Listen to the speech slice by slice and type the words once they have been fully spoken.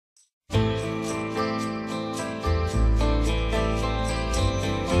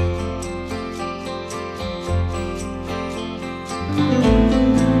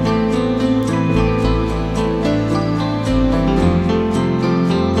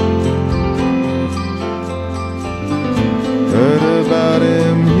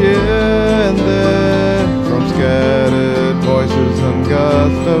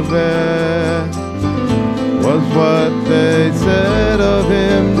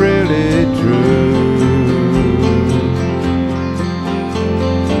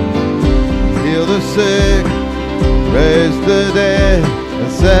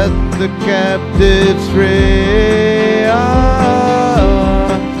the captives free.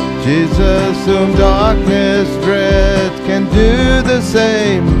 Jesus, whom darkness dreads, can do the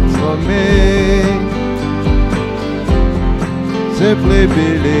same for me. Simply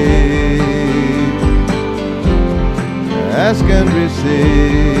believe, ask and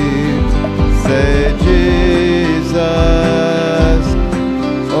receive. Say, Jesus,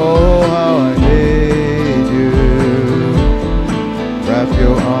 oh how I need you. Wrap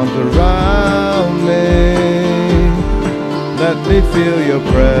your arms around me. Let me feel your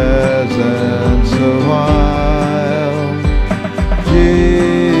presence a while.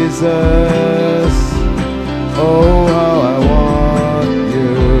 Jesus, oh how I want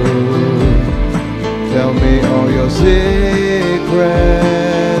you. Tell me all your secrets.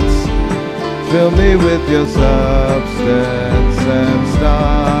 Fill me with your substance and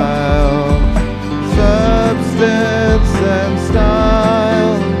style. Substance and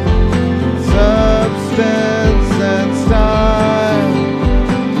style. Substance and style.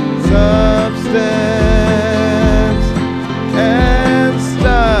 Substance and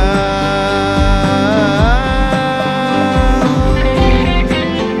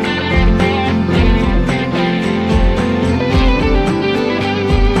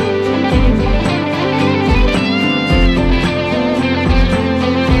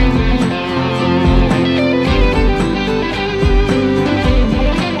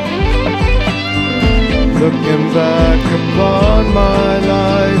looking back upon my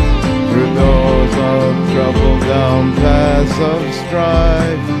life, through doors of trouble, down paths of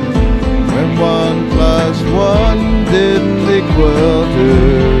strife, when 1 + 1 didn't equal 2,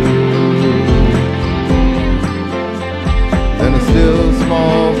 then a still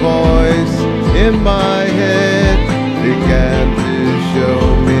small voice in my head began to show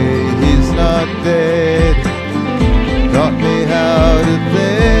me he's not dead. Taught me how to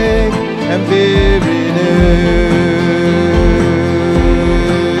think and be renewed.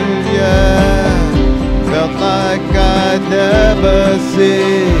 Yeah, felt like I'd never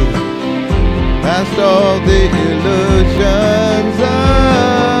see past all the illusions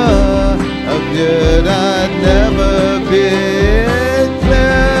of good. I'd never be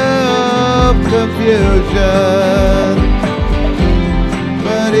clear of confusion,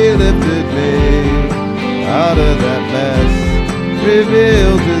 but he lifted me out of that mess,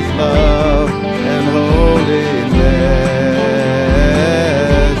 revealed his love and holiness.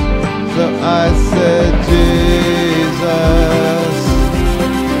 So I said, Jesus,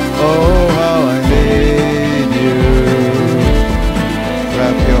 oh how I need you.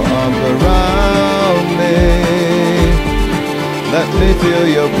 Wrap your arms around me. Let me feel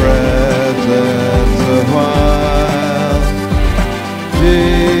your presence a while.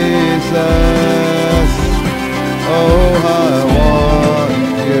 Jesus, oh how I want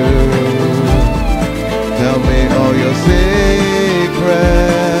you. Tell me all your secrets.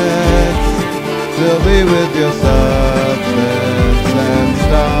 Fill me with your substance and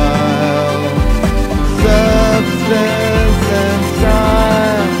style. Substance and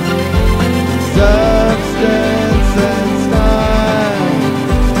style. Substance and style.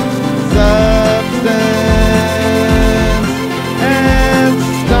 Substance and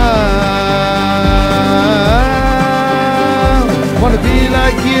style. Wanna be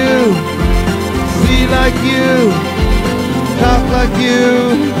like you, see like you, talk like you,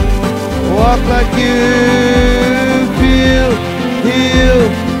 walk like you, feel, heal,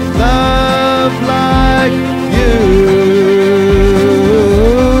 love like